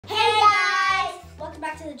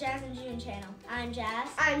back to the Yaz and Jun channel. I'm Jaz.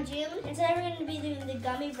 I'm June. And today we're going to be doing the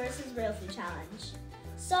Gummy versus Real Food challenge.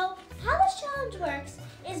 So how this challenge works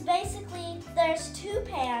is basically there's two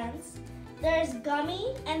pans. There's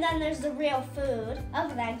Gummy and then there's the real food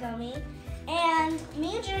of that Gummy. And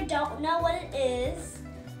me and June don't know what it is.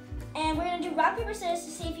 And we're going to do rock, paper, scissors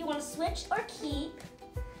to see if you want to switch or keep.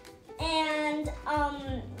 And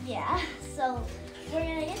yeah, so we're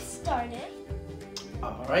going to get started.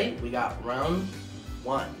 All right, we got round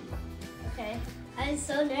one. Okay, I'm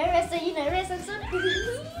so nervous. Are you nervous? I'm so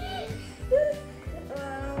nervous.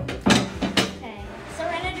 Okay, so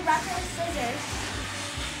we're gonna do rock, paper, scissors.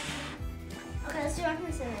 Okay, let's do rock,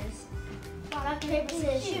 paper, scissors. Rock, paper,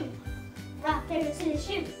 scissors, shoot. Rock, paper, scissors,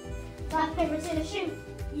 shoot. Rock, paper, scissors, shoot.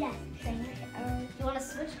 Yeah. You want to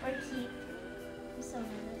switch or keep? I'm so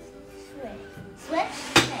nervous. Switch. Switch?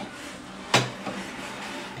 Okay.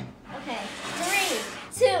 Okay,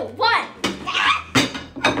 3, 2, 1.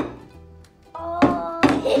 Oh,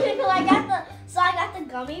 I got the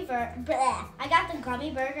gummy burger. I got the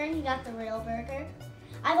gummy burger and he got the real burger.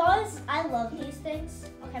 I love these things.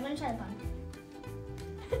 Okay, I'm gonna try the bun.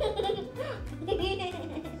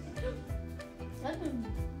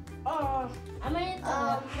 I'm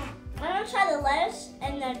gonna try the lettuce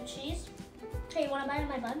and the cheese. Okay, you wanna bite of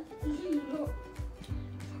my bun?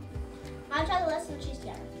 I'll try the lettuce and the cheese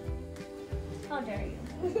together. How dare you?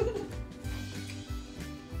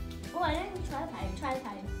 Oh, I didn't even try the patty. Try the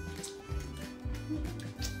patty.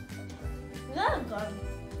 That's good.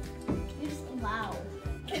 You just, wow.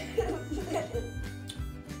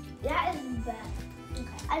 That is the best.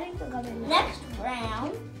 Okay. I think the gummy. Next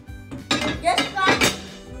round. This got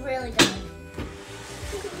really good.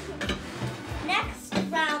 Next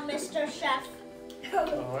round, Mr. Chef.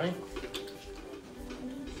 All right.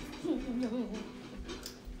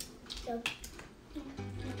 So.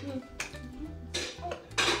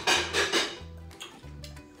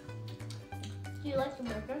 Do you like the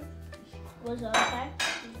burger? Was it okay?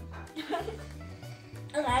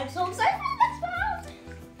 Okay, I'm so excited for the next round.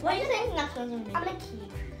 What do you think the next one's gonna be? I'm gonna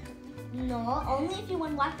keep. No, only if you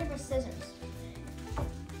win rock, paper, scissors.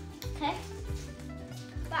 Okay?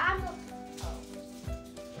 But I'm.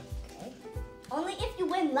 Okay. Only if you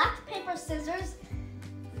win rock, paper, scissors.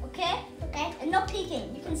 Okay? Okay? And no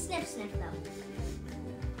peeking. You can sniff though.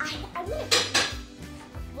 I'm gonna.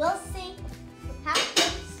 We'll see what happens.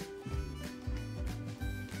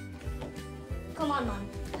 Come on, Mom.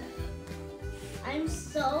 I'm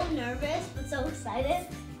so nervous, but so excited.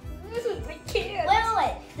 I can't.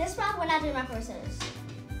 Wait. This round, we're not doing rock, paper, scissors.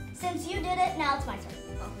 Since you did it, now it's my turn.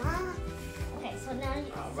 Okay, so now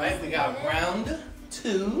you. All right, we got round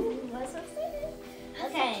two. I'm so excited.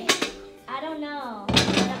 Okay, I don't know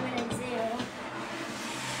what I'm gonna do.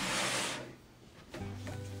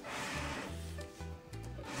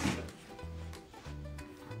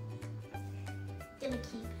 Gonna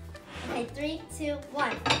keep. Okay, 3, 2,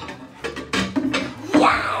 1.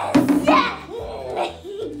 Yes! Yes!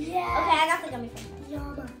 Yeah. Okay, I got the gummy french fries.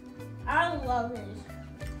 Yum. I love these.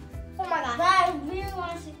 Oh my god. But I really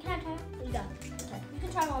want to see. Can I try it? You go. Okay, you can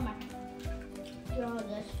try one more. Do all of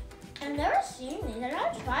this. I've never seen these. I've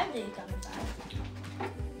never tried these gummy fries.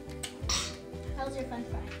 How's your french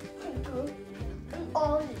fry? Good. And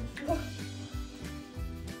all these.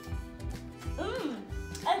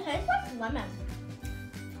 It tastes like lemon.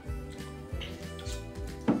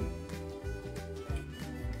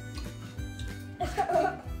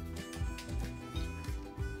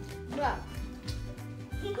 Yeah.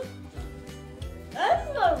 That's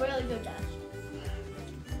a really good test.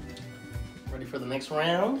 Ready for the next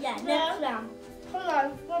round? Yeah, next round. Hold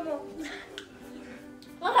on.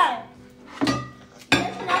 Okay.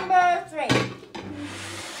 Here's number 3.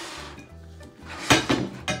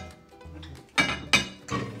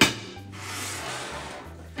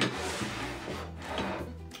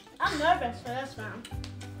 I'm nervous for this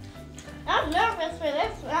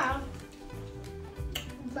round.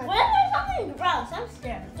 What if there's something gross? I'm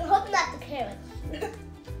scared. They're hoping at the carrots.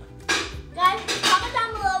 Guys, comment down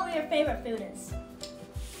below what your favorite food is.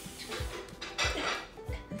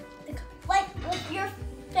 Like, what's your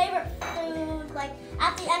favorite food? Like,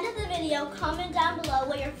 at the end of the video, comment down below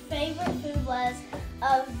what your favorite food was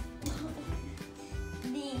of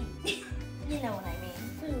the, you know what I mean,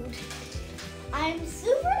 food. I'm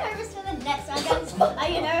super nervous for the next round, guys. Are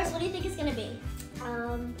you nervous? What do you think it's gonna be?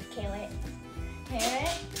 Carrot.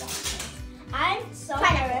 Carrot? I'm so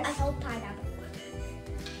Pineapple. nervous. I hope pineapple.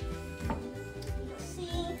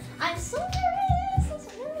 See, I'm so nervous.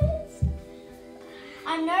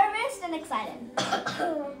 I'm nervous and excited.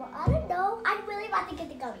 I don't know. I really want to get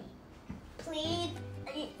the gummy. Please,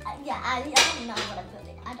 Yeah, I don't know what I'm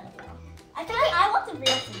putting. I don't know. I want the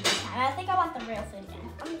real food this time. I think I want the real food again.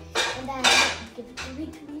 And then give it to me.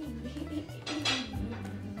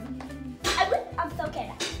 I'm so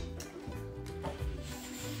scared.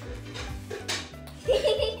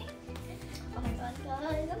 Oh my god,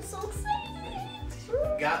 guys, I'm so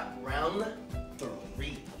excited. Got round 3.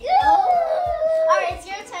 Alright, it's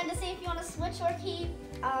your turn to see if you want to switch or keep.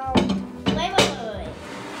 Wait.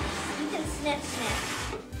 You can sniff.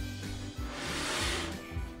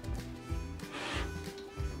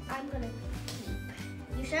 I'm gonna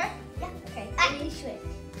keep. You sure? Yeah. Okay. I need to switch.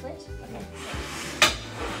 Switch? Okay.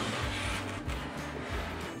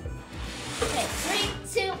 Okay,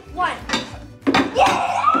 3, 2, 1.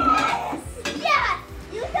 Yes! Yes!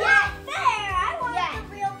 You got it fair! I wanted the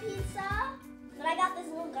real pizza. But I got these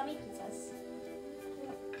little gummy pizzas.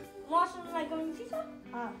 Want some of my gummy pizza?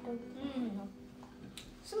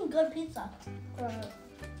 Some good pizza.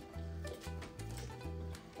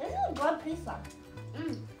 This is a good pizza.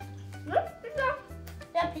 Good pizza.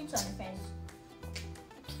 Yeah, pizza in your face.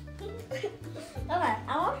 Okay, I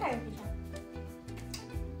want to try your pizza.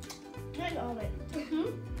 Here's all of it.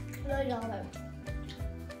 Here's all of it.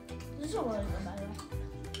 This is really good, by the way.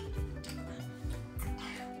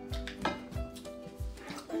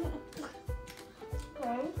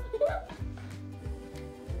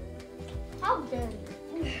 How dare you?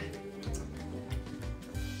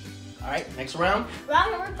 All right, next round.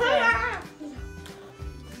 Round number 3.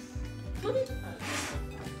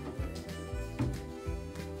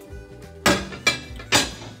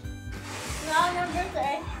 Round number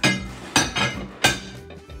 3.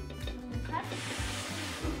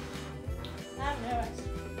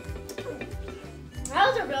 That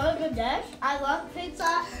was a really good dish. I love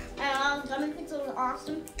pizza, and gummy pizza was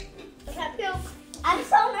awesome. Okay, puke. I'm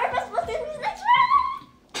so nervous what's in this next round.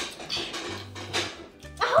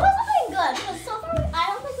 I hope it's something good, because so far I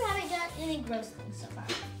don't think we haven't gotten any gross things so far.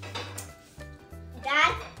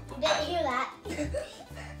 Dad, you didn't hear that.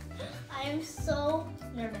 I am so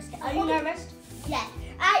nervous. Are you nervous? Yes.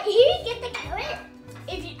 You get the carrot.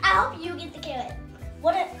 I hope you get the carrot.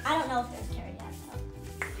 I don't know if there's carrot yet. So.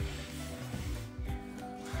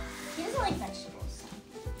 He doesn't like vegetables.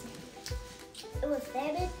 It was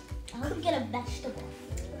salmon. I hope you get a vegetable.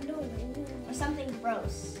 No. Or something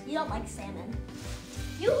gross. You don't like salmon.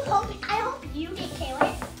 I hope you get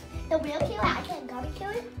carrot. The real carrot. I can't gummy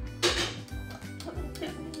carrot.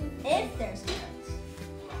 If there's carrots.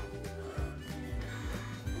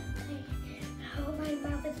 Oh, my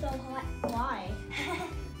mouth is so hot. Why?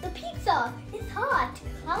 The pizza is hot.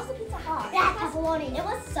 How's the pizza hot? That's pepperoni. It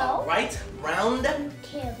was so. All right, round You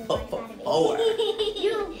killed the life out of me. 4.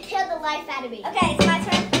 You killed the life out of me. Okay, it's my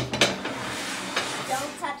turn.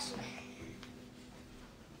 Don't touch me.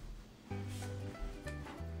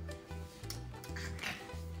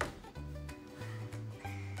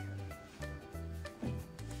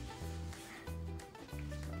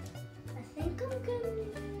 I think I'm gonna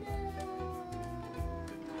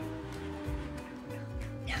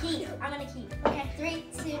keep. I'm gonna keep. Okay, 3,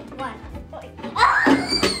 2, 1. Ah!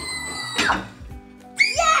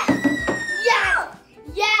 Yes! Yes!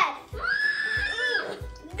 Yes!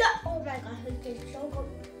 Oh my god, this tastes so good.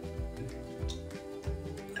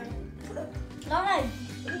 No.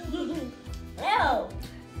 Ew.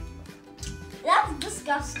 That's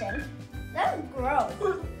disgusting. That's gross.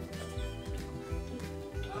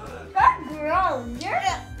 That's gross.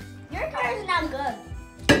 Your car is not good.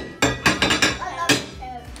 I love this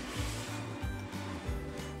carrot.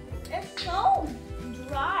 It's so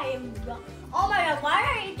dry and rough. Oh my god, why did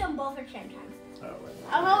I eat them both at the same time? All right.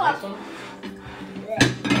 I Next one.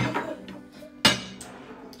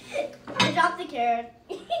 I dropped the carrot.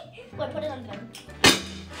 Wait, put it on good.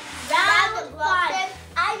 Round Round 5. one.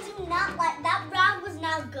 I do not like that round was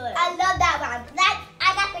not good. I love that one.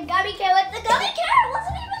 I got the gummy carrot. The gummy carrot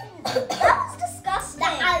wasn't even that was disgusting.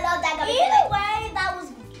 I love that gummy Either carrot. way, that was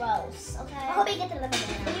gross, I okay? hope you get the lemon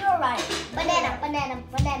banana. You were right.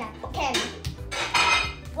 Banana. Candy.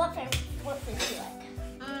 What fruit do you like?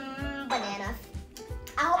 Banana.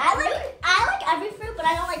 I like every fruit, but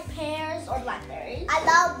I don't like pears or blackberries. I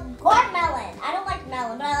love Or melon. I don't like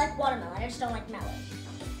melon, but I like watermelon. I just don't like melon.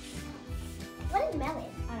 what is melon?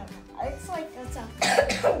 I don't know. It's like a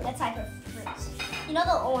type of fruit. You know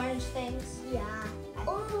the orange things? Yeah.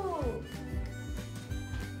 Ooh.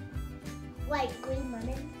 Like green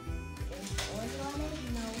lemon? Orange lemon?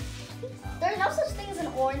 No. There's no such thing as an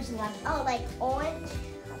orange lemon. Oh, like orange?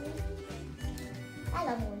 I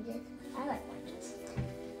love oranges. I like oranges.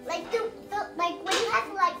 Like like when you have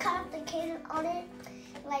to like cut up the can on it,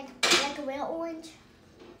 like a real orange.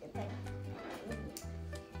 It's like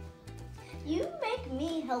You make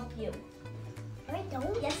me help you. No, I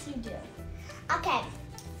don't. Yes, you do. Okay.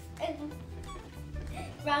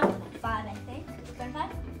 Round 5, I think. Round 5?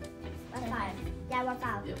 Round 5. Yeah,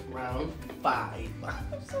 1-5. Yep, round 5.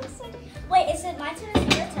 I'm so excited. Wait, is it my turn or is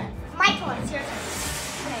it your turn? My turn. It's your turn.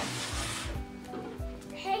 Okay.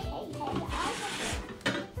 Hey, hey, hey.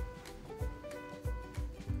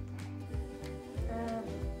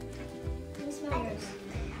 Let me smell yours.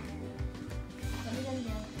 What are you gonna do?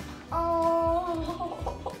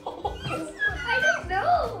 Oh. I don't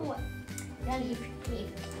know. You gotta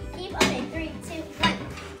keep. Okay, 3, 2, 1.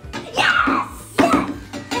 Yes! Yes!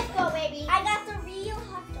 Let's go, baby. I got the real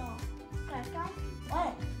hot dog.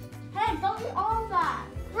 What? Hey, don't eat all that.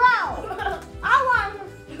 Bro.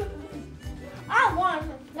 I want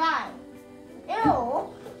to die.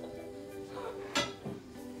 Ew.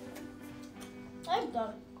 There you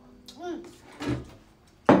go. Mm.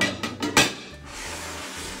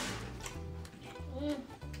 Mm.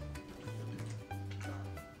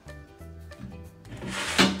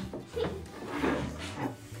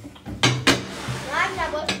 Round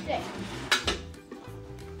number 6.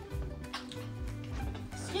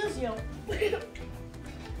 Excuse you.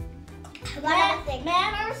 Round number 6.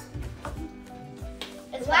 Manners.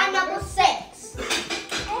 It's Round number 6.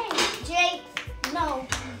 Hey, Jake, no.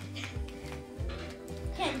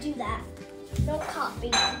 Can't do that. no coffee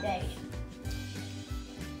today.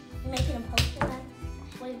 You making a poster then?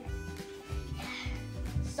 With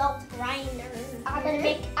salt grinder.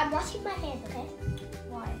 I'm washing my hands, okay?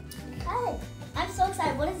 Why? Okay. I'm so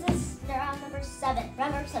excited. What is this? Round number 7.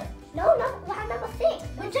 Round number 7. No, round number 6.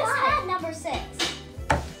 We just had number 6.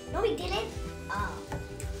 No, we didn't. Oh.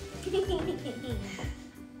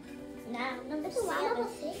 Now number This is round 7.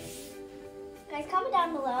 number 6. Guys, comment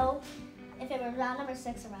down below if it was round number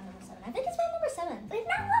 6 or round number 7. I think it's round number 7. It's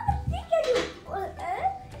not number 6 anymore.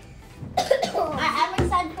 I'm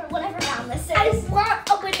excited for whatever round this I is. want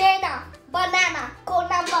a banana. Banana. Code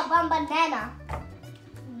number 1 banana.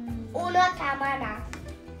 Una camana.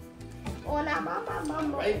 Una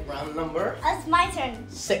mama. Right, round number It's my turn.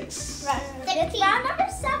 6. It's round number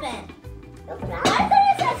 7. No Why problem. did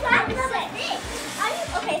it say round number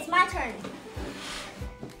 6? Okay, it's my turn.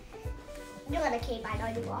 You're gonna keep, I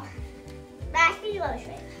know you are. But actually, you're gonna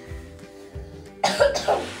straight.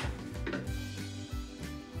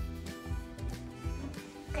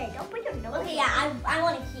 Okay, don't put your nose. Okay, yeah, I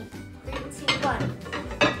want to keep. 3, 2, 1.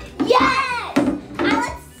 Yes! I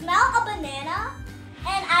like smell a banana,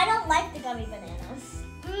 and I don't like the gummy bananas.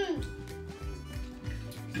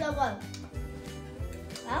 So good.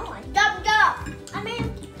 I don't like. Jump, jump. I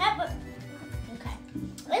mean, that, but okay,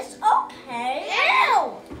 it's okay. Ew!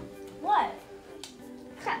 What?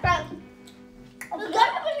 Crap, crap. The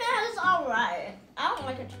gummy banana is alright. I don't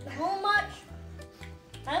like it too much.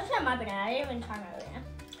 I just tried my banana. I didn't even try my banana.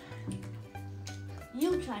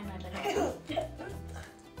 You tried my banana.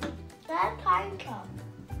 That kind come.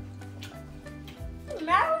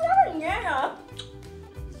 Now it's a banana.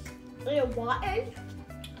 Are you watching?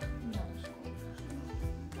 No.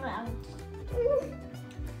 Well.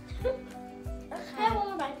 Okay, one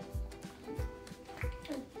more bite.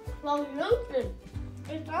 Well, Lucy,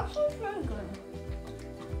 it's also very good.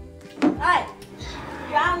 Alright,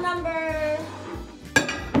 round number.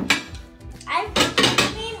 I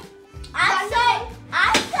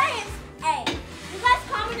say it's 8. You guys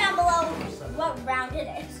comment down below what round it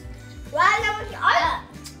is. Round number.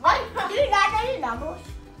 Do you guys know the numbers?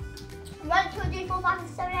 1, 2, 3, 4, 5,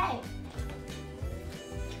 6, 7, 8.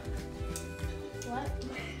 What?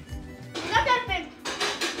 Not that big.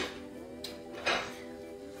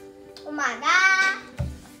 Oh my god.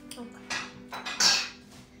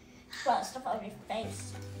 Well, stuff over your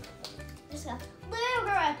face. Just got a little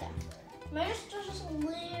bit right there. Maybe it's just a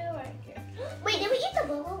little right here. Wait, did we eat the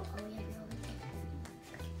bubble? Oh, yeah, we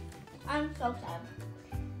I'm so sad.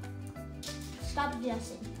 Stop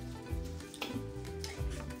guessing.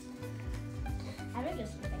 I'm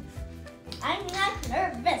just kidding. I'm not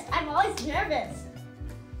nervous. I'm always nervous.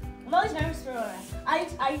 I'm always nervous for Aurora. Are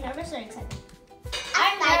you nervous or excited?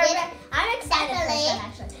 I'm excited. I'm excited for Definitely. this one,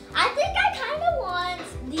 actually. I think I kind of want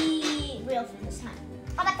the real food this time.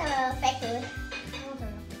 How about the fake food? I want the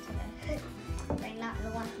real food today. Right now, I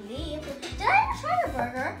don't want the real food. Did I ever try the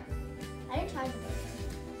burger? I didn't try the burger.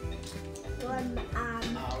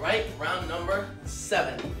 Alright, round number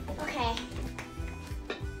 7. Okay.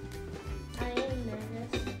 I am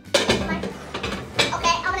nervous. Okay, it's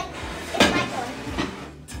my turn.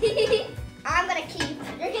 I'm gonna keep.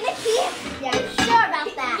 You're gonna keep? Yeah. You sure about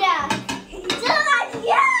that? Yeah.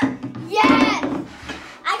 Yeah! Yes.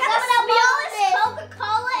 I got the smallest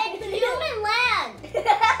Coca-Cola in human land.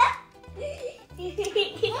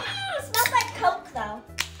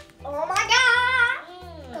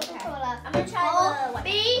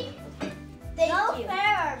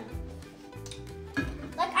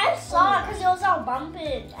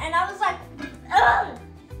 I was like, ugh.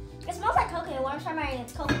 It smells like coconut. You want to try mine?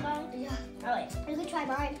 It's coconut. Yeah. Oh wait. You can try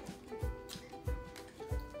mine.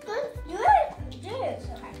 Good. Good. Juice.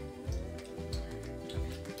 Okay.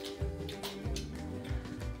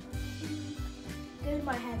 Good in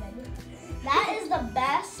my heaven. That is the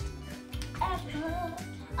best ever.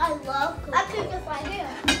 I love coconut. I could just right here.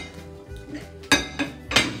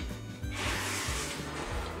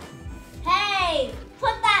 Hey,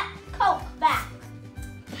 put that Coke back.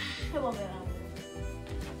 It won't be long.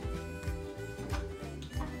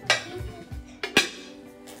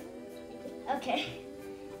 Okay.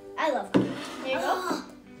 I love Coke. There you go.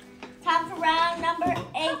 Time for round number 8,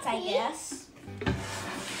 I guess.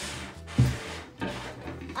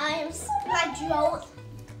 I am so My throat.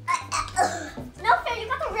 No fair, you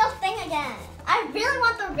got the real thing again. I really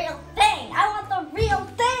want the real thing. I want the real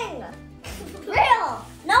thing. Real.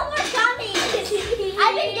 No more gummies.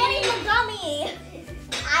 I've been getting the gummy.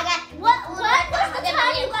 I got What was the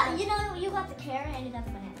time you got? You know, you got the carrot and you got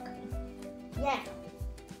the banana gummy. Yeah.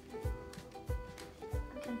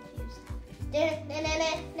 I'm confused.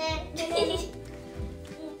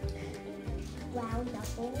 Wow,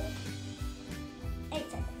 double. 8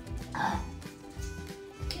 seconds.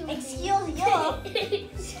 Excuse you.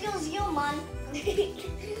 Excuse you, man. It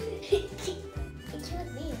killed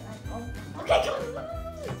me. Like, oh. Okay, come on.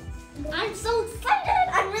 I'm so excited.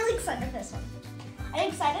 I'm really excited for this one. Are you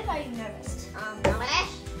excited or are you nervous?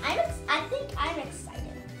 I think I'm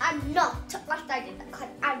excited. I'm not excited because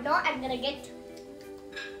I know I'm gonna get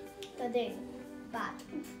the thing. But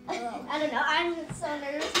I don't know. I'm so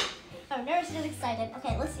nervous. I'm nervous and excited.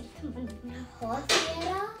 Okay, let's see. Come on.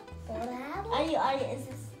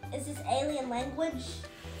 Is this alien language?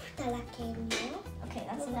 Okay,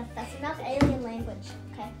 that's enough. That's enough alien language.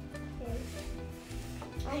 Okay.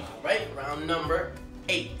 Alright, round number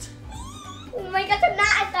 8. Oh my gosh, I'm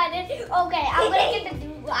not excited. Okay, I'm gonna get the do.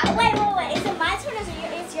 Wait. Is it my turn or is it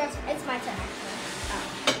it's yours? It's my turn actually.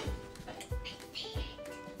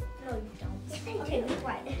 No, you don't. Okay, be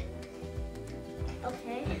quiet.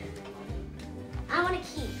 Okay. I want to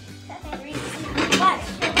keep. 3, 2, 1.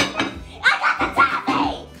 I got the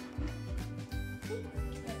topping!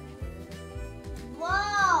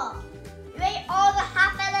 Whoa! You ate all the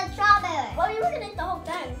half of the strawberry. Well, you were gonna eat the whole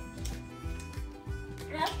thing.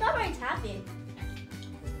 That strawberry taffy.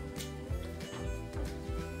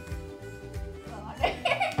 Okay.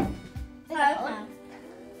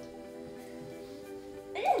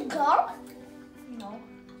 It is garlic. No.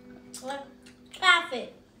 What? Taffy.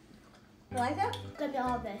 You like it? Give me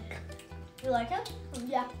all of it. You like it?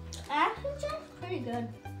 Yeah. Actually, it's pretty good.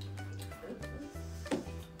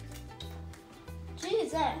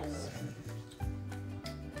 Jesus.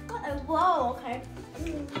 Whoa, okay.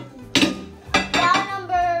 Round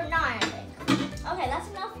number 9, I think. Okay, that's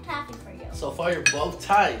enough taffy for you. So far, you're both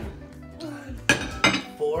tied.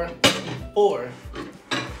 4, 4.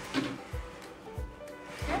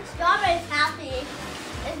 That strawberry taffy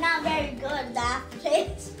is not very good, the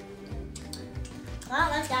aftertaste. I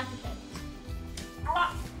don't like the aftertaste.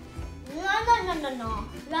 No.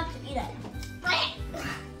 You have to eat it.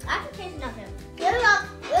 Aftertaste is not good.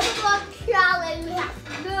 This is what challenge we have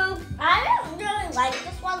to do. I didn't really like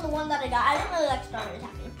this one, the one that I got. I didn't really like strawberry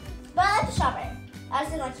taffy. But I like the strawberry. I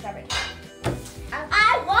just didn't like strawberry taffy.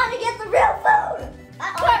 I want to get the real food!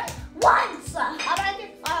 Once! I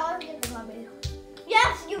want to get the gummy.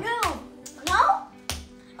 Yes, you do. No?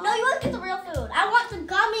 No, you want to get the real food. I want the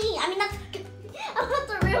gummy. I mean, not I want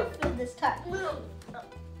the real food this time.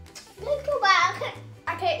 Let's go back.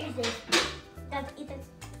 I can't eat this. You have to eat this.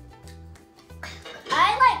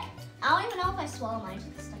 I don't even know if I swallow mine.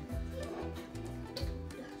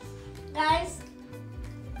 Guys,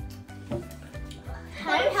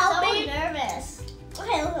 I'm so nervous.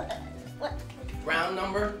 Okay, what? Round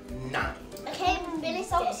number 9. I can't finish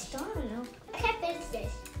So this. stunning. I can't finish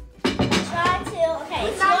this. Try to. Okay,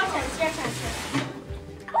 it's your turn. It's your turn.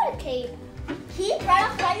 I want to keep. Keep right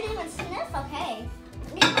off right, you didn't even sniff. Okay.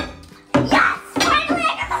 Yes! Finally, I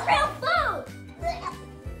got the real food.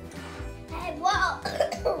 Hey, whoa.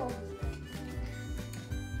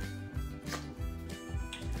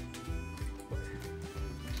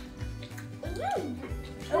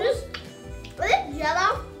 Was it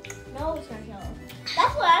yellow? No, it's not yellow.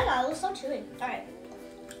 That's what I thought. It was so chewy. All right.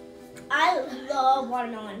 I love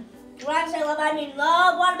watermelon. When I say love, I mean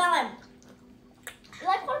love watermelon. You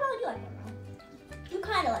like watermelon? You like watermelon. You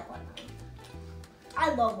kind of like watermelon.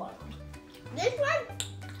 I love watermelon. This one?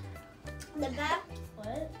 The back?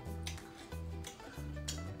 What?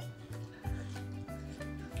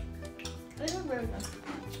 This is really good.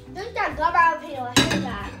 This is that gum out here. I hate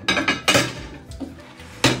that.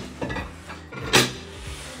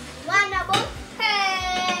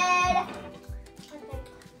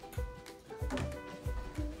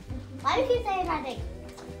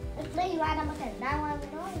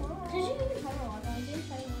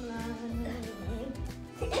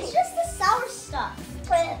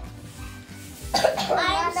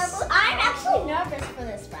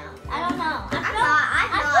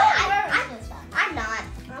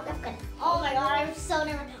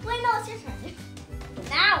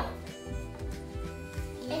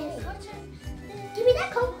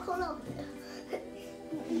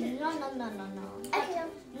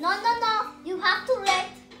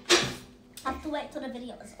 till the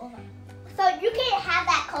video is over. So you can't have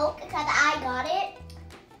that Coke because I got it.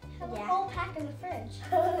 Have a Yeah. whole pack in the fridge.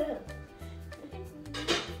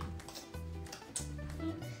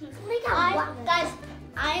 Guys,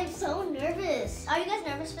 I am so nervous. Are you guys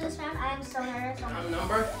nervous for this round? I am so nervous. Round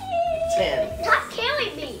number 10. Stop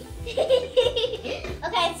killing me.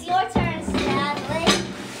 Okay, it's your turn, Stanley.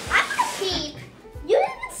 I'm gonna keep. You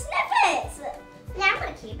didn't even sniff it. Yeah, I'm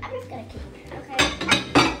gonna keep. I'm just gonna keep. Okay.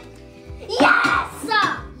 Yes!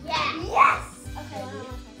 Yeah. Yes! Okay, one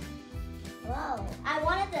more. Whoa. I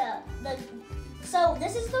wanted the. So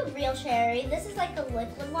this is the real cherry. This is like the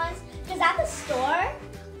liquid ones. Because at the store,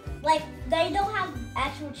 like they don't have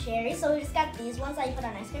actual cherries, so we just got these ones that you put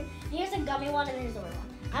on ice cream. And here's a gummy one, and here's the real one.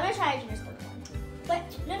 I'm gonna try Junior's gummy one. But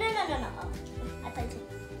no. Oh, I thought you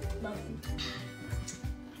both.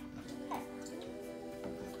 Okay.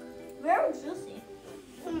 Very juicy.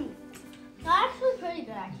 Not actually pretty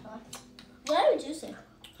good, actually. Very juicy.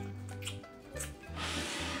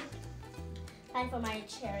 Time for my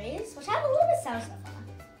cherries, which have a little bit sour stuff on them.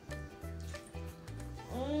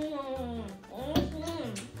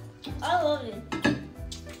 I love it.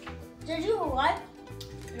 Did you like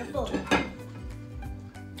your food?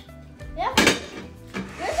 Yeah.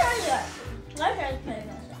 Your turn, good. My turn's pretty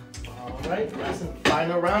good. Alright, last and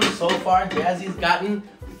final round. So far, Jazzy's gotten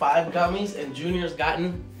 5 gummies and Junior's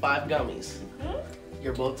gotten 5 gummies.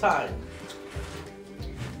 You're both tied.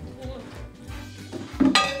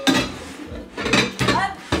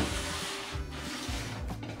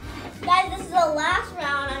 Guys, this is the last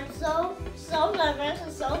round. I'm so nervous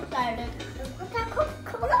and so excited.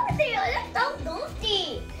 Come over there. That's so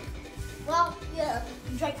dusty. Well, yeah,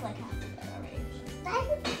 Drake's like half of it already.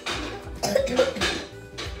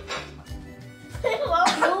 Well,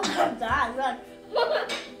 move like that. Run.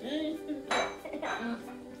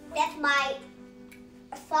 That's my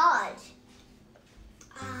massage.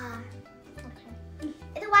 Okay.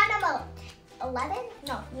 Is it one number 11?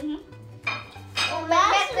 No. Oh,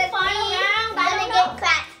 Last and final round. I don't know. Get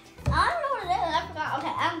cracked. I don't know what it is. I forgot.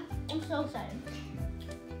 Okay, I'm so excited.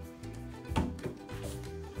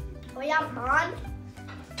 We are on.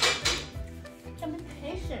 I'm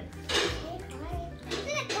impatient.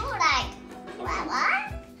 Isn't it cool? Like, what?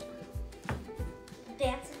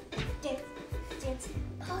 Dancing.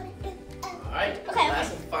 Party. Alright, Okay,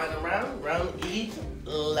 last and final round. Round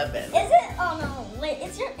 11. Is it? Oh no! Wait,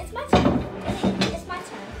 it's my turn. It's my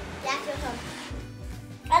turn. Yeah, it's your turn.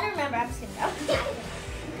 I don't remember. I'm just gonna go.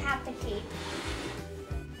 You have to keep.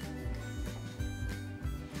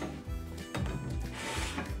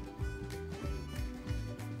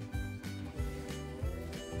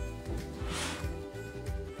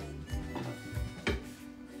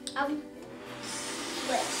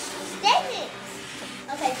 Switch. Dang it.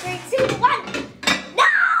 Okay, 3, 2, 1.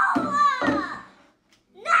 No!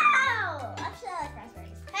 No! Actually, I like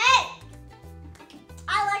raspberries. Hey! I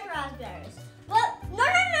like raspberries. But no.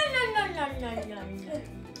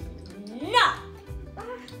 No!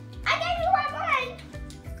 I gave you one mine.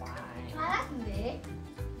 Fine. Oh, that's big.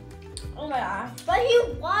 Oh my gosh. But you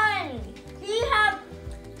won. You have.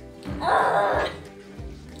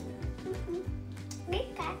 Big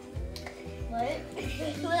cat. What?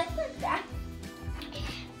 You like that?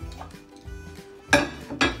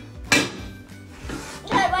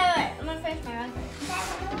 Okay, wait. I'm gonna finish my raspberries.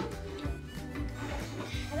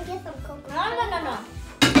 Let me get some coconut. No.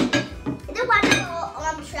 Is it one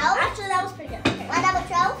number 12? Actually, that was pretty good. Okay. One number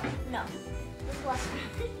 12? No. This was.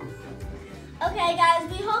 Okay, guys,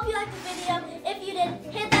 we hope you liked the video. If you did,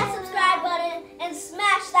 hit that subscribe button and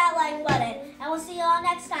smash that like button. And we'll see you all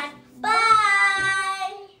next time. Bye!